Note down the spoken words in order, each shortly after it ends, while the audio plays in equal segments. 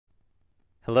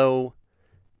Hello,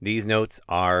 these notes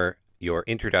are your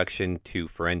introduction to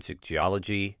forensic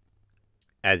geology.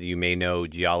 As you may know,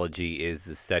 geology is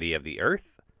the study of the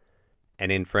earth,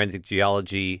 and in forensic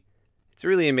geology, it's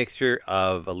really a mixture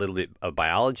of a little bit of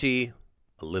biology,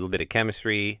 a little bit of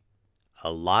chemistry,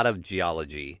 a lot of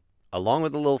geology, along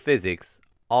with a little physics,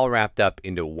 all wrapped up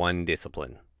into one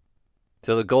discipline.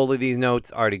 So the goal of these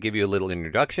notes are to give you a little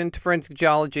introduction to forensic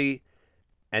geology,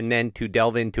 and then to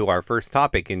delve into our first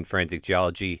topic in forensic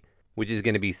geology, which is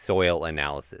going to be soil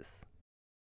analysis.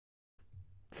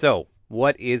 So,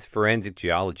 what is forensic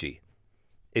geology?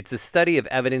 It's a study of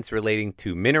evidence relating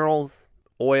to minerals,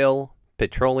 oil,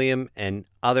 petroleum, and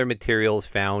other materials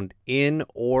found in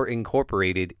or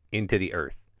incorporated into the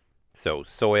earth. So,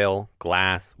 soil,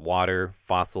 glass, water,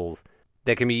 fossils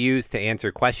that can be used to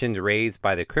answer questions raised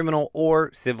by the criminal or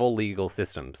civil legal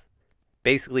systems.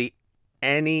 Basically,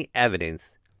 any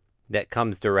evidence that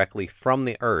comes directly from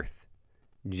the earth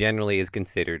generally is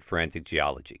considered forensic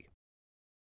geology.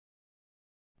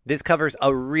 This covers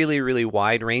a really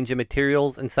wide range of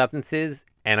materials and substances,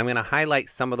 and I'm going to highlight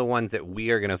some of the ones that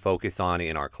we are going to focus on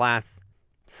in our class: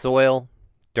 soil,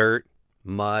 dirt,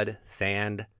 mud,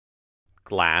 sand,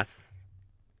 glass,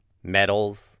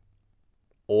 metals,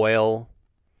 oil,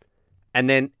 and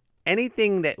then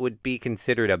anything that would be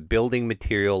considered a building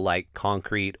material like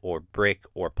concrete or brick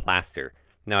or plaster.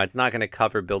 Now, it's not going to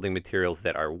cover building materials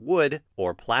that are wood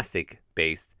or plastic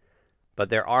based, but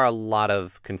there are a lot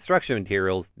of construction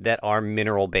materials that are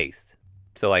mineral based.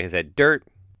 So like I said, dirt,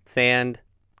 sand,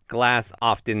 glass.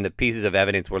 Often the pieces of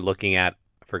evidence we're looking at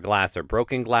for glass are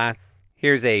broken glass.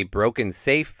 Here's a broken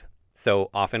safe.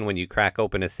 So often when you crack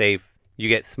open a safe, you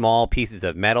get small pieces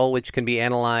of metal which can be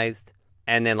analyzed.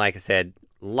 And then, like I said,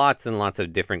 lots and lots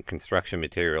of different construction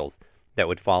materials that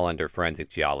would fall under forensic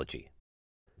geology.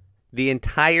 The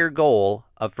entire goal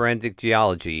of forensic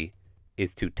geology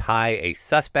is to tie a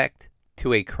suspect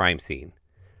to a crime scene.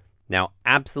 Now,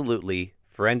 absolutely,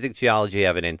 forensic geology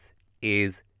evidence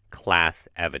is class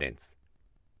evidence.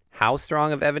 How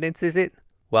strong of evidence is it?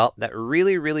 Well, that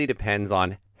really depends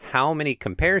on how many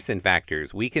comparison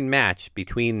factors we can match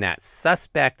between that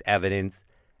suspect evidence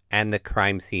and the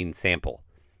crime scene sample.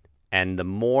 And the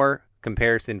more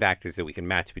comparison factors that we can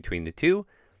match between the two,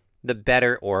 the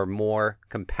better or more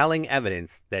compelling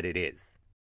evidence that it is.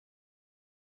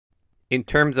 In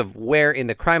terms of where in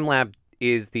the crime lab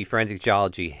is the forensic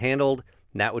geology handled,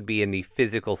 that would be in the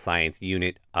physical science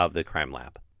unit of the crime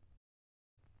lab.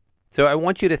 So I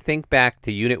want you to think back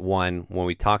to Unit 1 when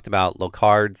we talked about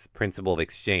Locard's principle of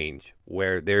exchange,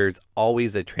 where there's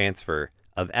always a transfer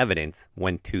of evidence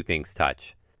when two things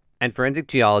touch. And forensic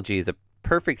geology is a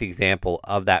perfect example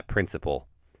of that principle.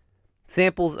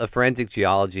 Samples of forensic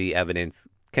geology evidence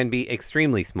can be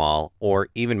extremely small or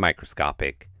even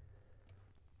microscopic.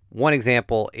 One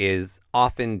example is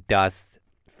often dust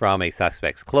from a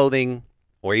suspect's clothing,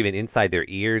 or even inside their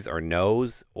ears or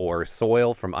nose, or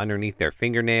soil from underneath their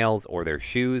fingernails or their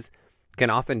shoes can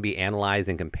often be analyzed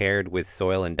and compared with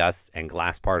soil and dust and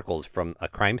glass particles from a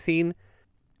crime scene.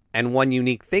 And one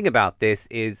unique thing about this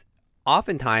is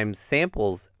oftentimes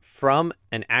samples from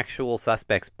an actual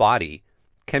suspect's body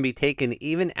can be taken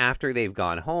even after they've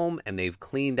gone home and they've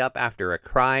cleaned up after a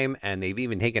crime and they've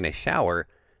even taken a shower,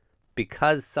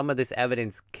 because some of this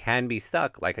evidence can be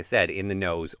stuck, like I said, in the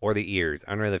nose or the ears,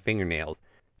 under the fingernails,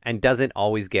 and doesn't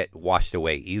always get washed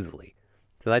away easily.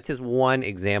 So that's just one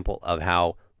example of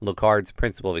how Locard's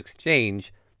principle of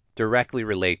exchange directly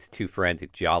relates to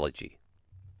forensic geology.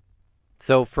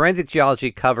 So forensic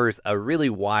geology covers a really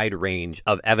wide range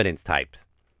of evidence types.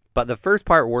 But the first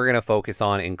part we're going to focus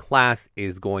on in class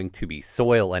is going to be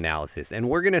soil analysis. And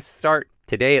we're going to start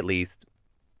today, at least,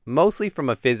 mostly from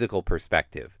a physical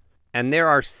perspective. And there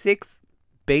are 6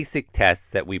 basic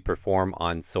tests that we perform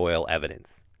on soil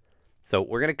evidence. So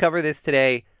we're going to cover this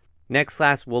today. Next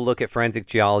class, we'll look at forensic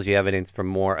geology evidence from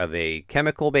more of a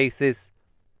chemical basis.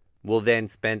 We'll then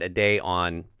spend a day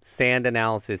on sand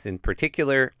analysis in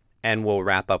particular, and we'll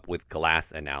wrap up with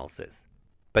glass analysis.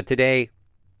 But today,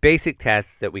 basic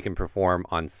tests that we can perform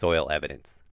on soil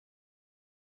evidence.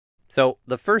 So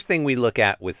the first thing we look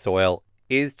at with soil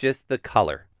is just the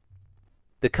color.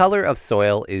 The color of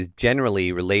soil is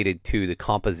generally related to the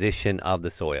composition of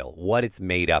the soil, what it's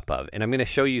made up of. And I'm going to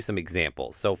show you some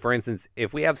examples. So for instance,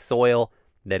 if we have soil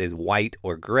that is white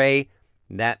or gray,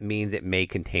 that means it may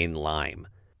contain lime.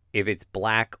 If it's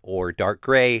black or dark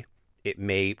gray, it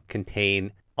may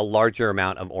contain a larger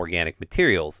amount of organic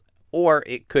materials, or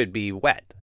it could be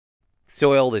wet.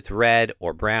 Soil that's red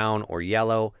or brown or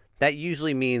yellow, that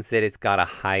usually means that it's got a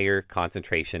higher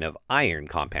concentration of iron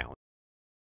compound.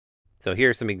 So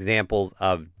here are some examples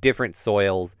of different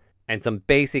soils and some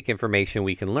basic information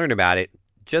we can learn about it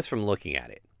just from looking at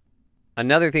it.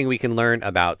 Another thing we can learn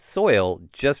about soil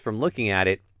just from looking at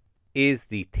it is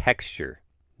the texture.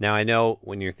 Now, I know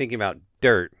when you're thinking about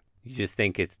dirt, you just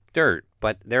think it's dirt,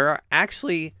 but there are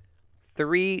actually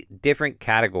 3 different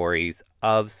categories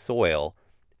of soil,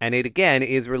 and it again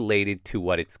is related to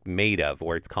what it's made of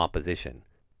or its composition.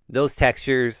 Those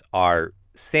textures are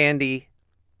sandy,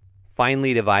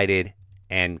 finely divided,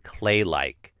 and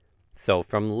clay-like. So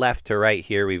from left to right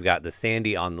here, we've got the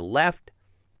sandy on the left.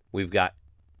 We've got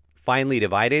finely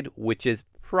divided, which is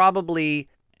probably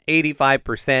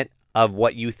 85% of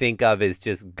what you think of as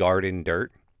just garden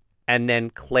dirt. And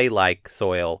then clay-like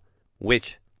soil,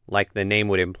 which, like the name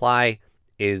would imply,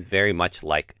 is very much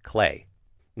like clay.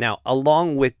 Now,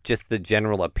 along with just the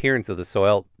general appearance of the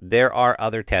soil, there are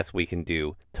other tests we can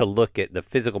do to look at the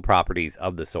physical properties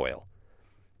of the soil.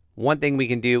 One thing we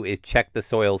can do is check the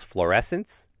soil's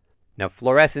fluorescence. Now,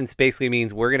 fluorescence basically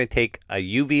means we're going to take a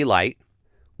UV light,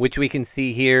 which we can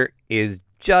see here is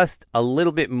just a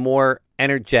little bit more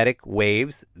energetic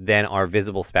waves than our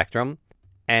visible spectrum.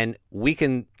 And we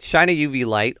can shine a UV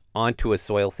light onto a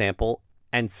soil sample,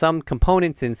 and some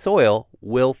components in soil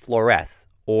will fluoresce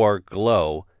or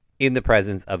glow in the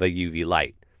presence of a UV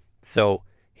light. So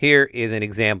here is an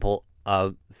example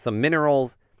of some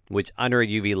minerals which under a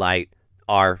UV light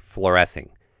are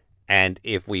fluorescing. And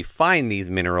if we find these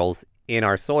minerals in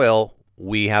our soil,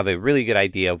 we have a really good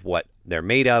idea of what they're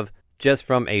made of just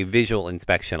from a visual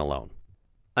inspection alone.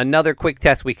 Another quick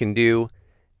test we can do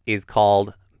is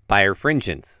called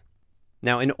birefringence.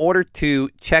 Now, in order to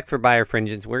check for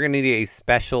birefringence, we're going to need a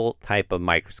special type of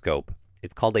microscope.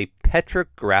 It's called a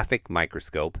petrographic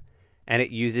microscope, and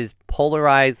it uses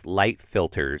polarized light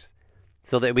filters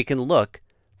so that we can look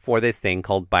for this thing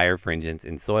called birefringence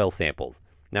in soil samples.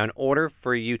 Now, in order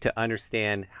for you to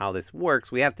understand how this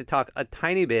works, we have to talk a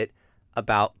tiny bit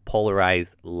about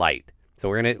polarized light. So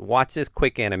we're going to watch this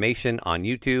quick animation on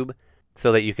YouTube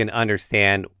so that you can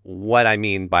understand what I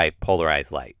mean by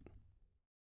polarized light.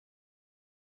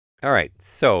 All right,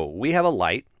 so we have a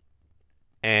light,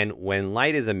 and when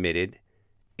light is emitted,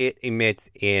 it emits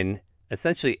in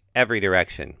essentially every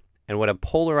direction. And what a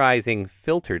polarizing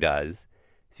filter does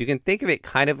is you can think of it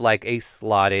kind of like a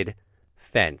slotted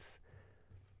fence,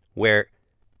 where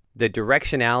the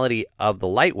directionality of the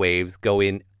light waves go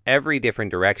in every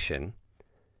different direction.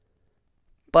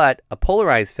 But a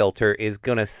polarized filter is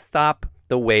going to stop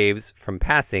the waves from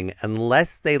passing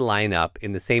unless they line up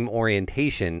in the same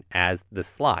orientation as the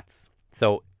slots.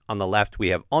 So on the left, we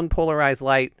have unpolarized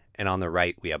light, and on the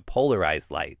right, we have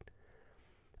polarized light.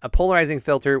 A polarizing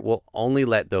filter will only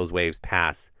let those waves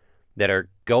pass that are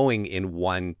going in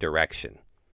one direction.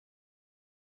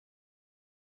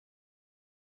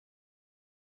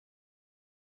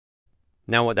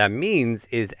 Now, what that means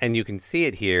is, and you can see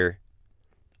it here,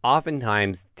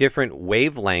 oftentimes different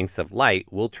wavelengths of light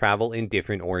will travel in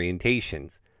different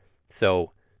orientations.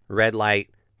 So red light,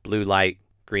 blue light,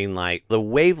 green light, the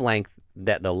wavelength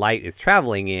that the light is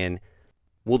traveling in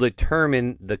will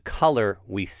determine the color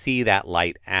we see that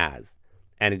light as.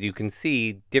 And as you can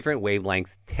see, different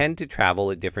wavelengths tend to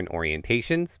travel at different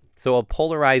orientations. So a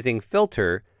polarizing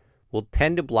filter will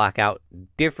tend to block out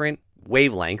different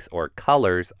wavelengths or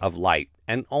colors of light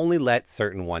and only let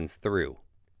certain ones through.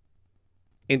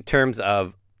 In terms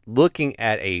of looking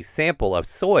at a sample of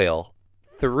soil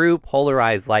through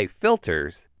polarized light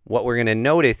filters, what we're going to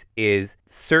notice is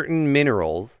certain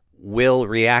minerals will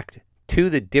react to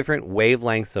the different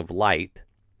wavelengths of light,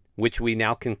 which we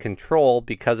now can control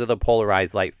because of the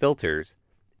polarized light filters,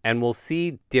 and we'll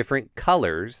see different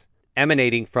colors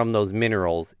emanating from those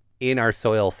minerals in our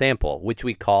soil sample, which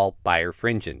we call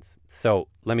birefringence. So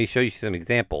let me show you some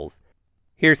examples.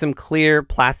 Here's some clear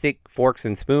plastic forks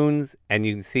and spoons, and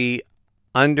you can see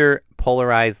under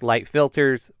polarized light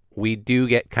filters, we do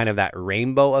get kind of that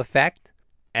rainbow effect,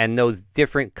 and those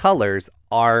different colors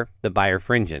are the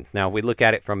birefringence. Now, if we look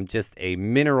at it from just a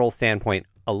mineral standpoint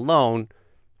alone,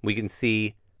 we can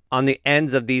see on the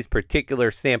ends of these particular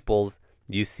samples,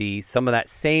 you see some of that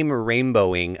same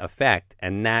rainbowing effect,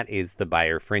 and that is the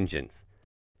birefringence.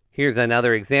 Here's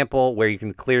another example where you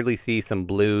can clearly see some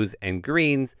blues and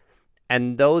greens,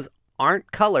 and those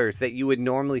aren't colors that you would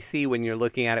normally see when you're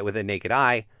looking at it with a naked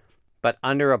eye, but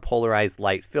under a polarized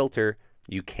light filter,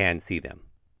 you can see them.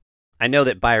 I know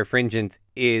that birefringence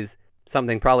is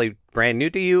something probably brand new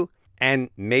to you, and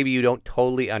maybe you don't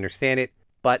totally understand it,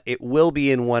 but it will be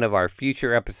in one of our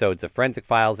future episodes of Forensic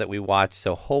Files that we watch,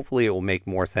 so hopefully it will make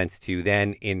more sense to you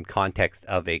then in context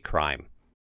of a crime.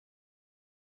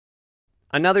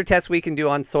 Another test we can do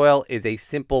on soil is a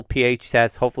simple pH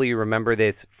test. Hopefully you remember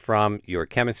this from your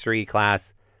chemistry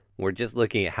class, We're just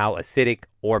looking at how acidic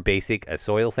or basic a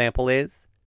soil sample is.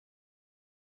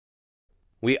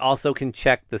 We also can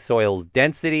check the soil's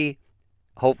density.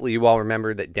 Hopefully you all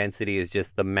remember that density is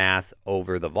just the mass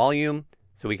over the volume.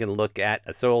 So we can look at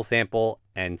a soil sample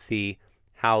and see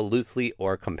how loosely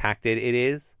or compacted it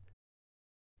is.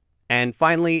 And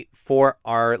finally, for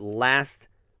our last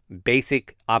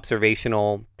basic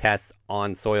observational tests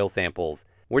on soil samples,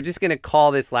 we're just going to call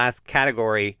this last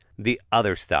category the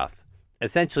other stuff.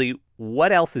 Essentially,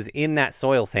 what else is in that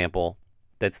soil sample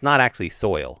that's not actually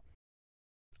soil?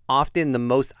 Often the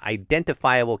most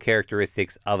identifiable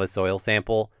characteristics of a soil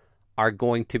sample are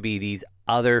going to be these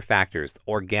other factors,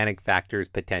 organic factors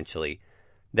potentially,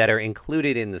 that are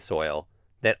included in the soil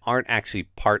that aren't actually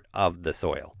part of the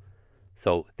soil.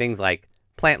 So things like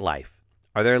plant life.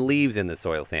 Are there leaves in the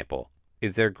soil sample?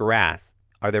 Is there grass?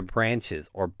 Are there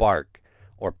branches or bark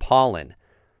or pollen?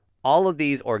 All of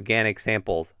these organic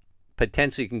samples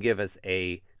potentially can give us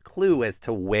a clue as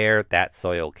to where that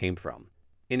soil came from.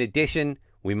 In addition,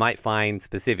 we might find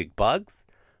specific bugs,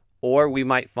 or we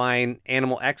might find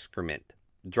animal excrement,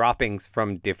 droppings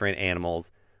from different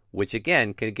animals, which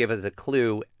again can give us a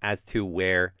clue as to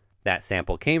where that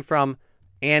sample came from,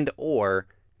 and or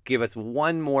give us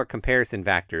one more comparison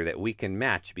factor that we can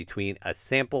match between a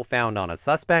sample found on a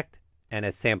suspect and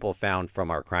a sample found from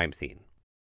our crime scene.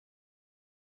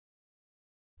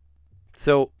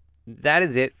 So that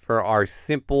is it for our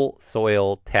simple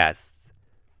soil tests.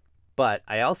 But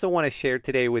I also want to share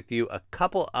today with you a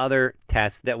couple other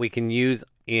tests that we can use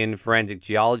in forensic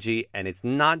geology, and it's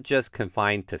not just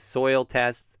confined to soil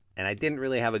tests, and I didn't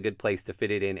really have a good place to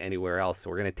fit it in anywhere else, so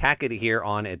we're going to tack it here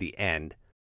on at the end.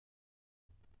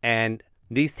 And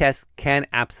these tests can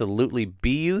absolutely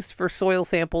be used for soil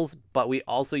samples, but we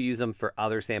also use them for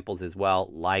other samples as well,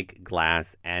 like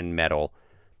glass and metal.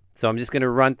 So I'm just going to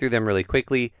run through them really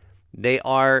quickly. They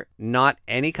are not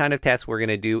any kind of test we're going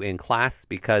to do in class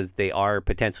because they are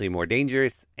potentially more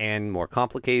dangerous and more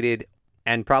complicated,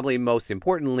 and probably most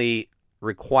importantly,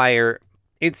 require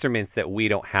instruments that we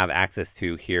don't have access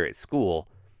to here at school.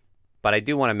 But I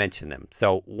do want to mention them.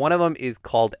 So one of them is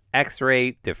called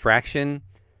X-ray diffraction.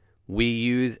 We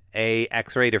use a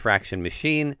X-ray diffraction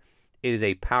machine. It is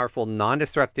a powerful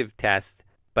non-destructive test,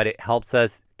 but it helps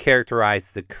us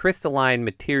characterize the crystalline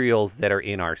materials that are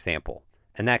in our sample.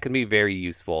 And that can be very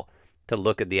useful to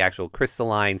look at the actual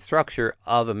crystalline structure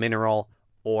of a mineral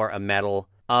or a metal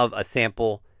of a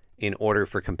sample in order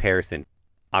for comparison.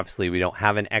 Obviously, we don't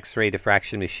have an X-ray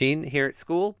diffraction machine here at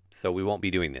school, so we won't be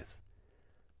doing this.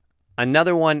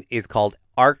 Another one is called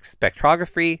arc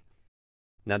spectrography.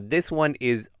 Now, this one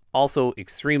is also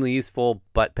extremely useful,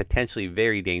 but potentially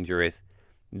very dangerous.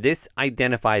 This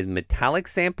identifies metallic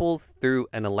samples through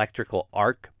an electrical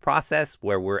arc process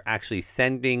where we're actually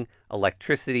sending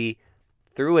electricity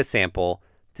through a sample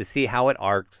to see how it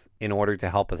arcs in order to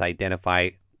help us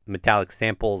identify metallic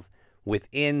samples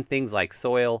within things like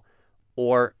soil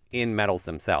or in metals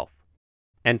themselves.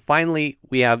 And finally,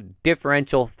 we have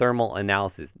differential thermal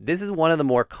analysis. This is one of the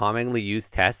more commonly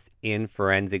used tests in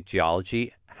forensic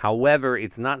geology. However,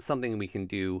 it's not something we can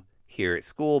do here at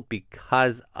school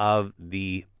because of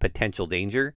the potential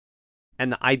danger.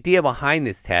 And the idea behind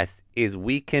this test is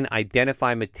we can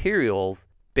identify materials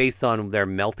based on their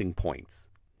melting points.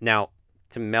 Now,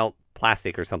 to melt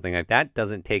plastic or something like that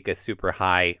doesn't take a super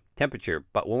high temperature.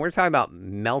 But when we're talking about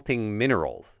melting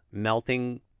minerals,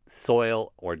 melting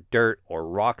soil or dirt or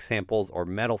rock samples or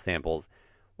metal samples,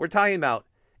 we're talking about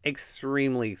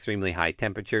extremely, extremely high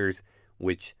temperatures,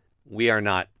 which we are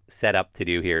not set up to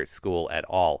do here at school at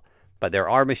all. But there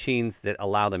are machines that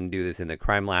allow them to do this in the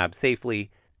crime lab safely,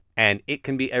 and it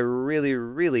can be a really,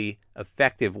 really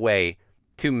effective way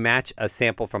to match a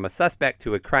sample from a suspect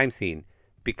to a crime scene.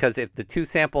 Because if the two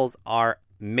samples are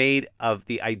made of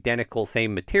the identical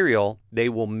same material, they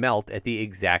will melt at the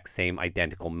exact same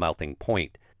identical melting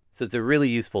point. So it's a really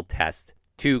useful test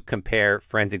to compare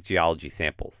forensic geology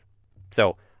samples.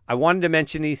 So I wanted to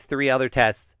mention these three other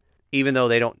tests, even though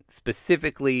they don't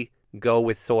specifically go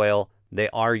with soil. They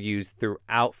are used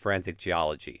throughout forensic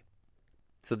geology.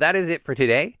 So that is it for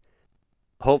today.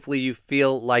 Hopefully you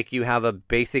feel like you have a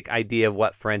basic idea of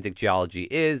what forensic geology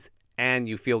is, and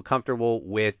you feel comfortable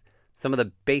with some of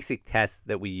the basic tests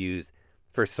that we use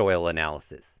for soil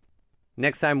analysis.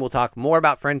 Next time we'll talk more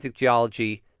about forensic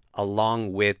geology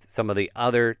along with some of the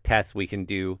other tests we can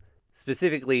do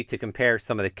specifically to compare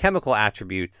some of the chemical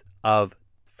attributes of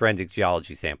forensic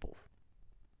geology samples.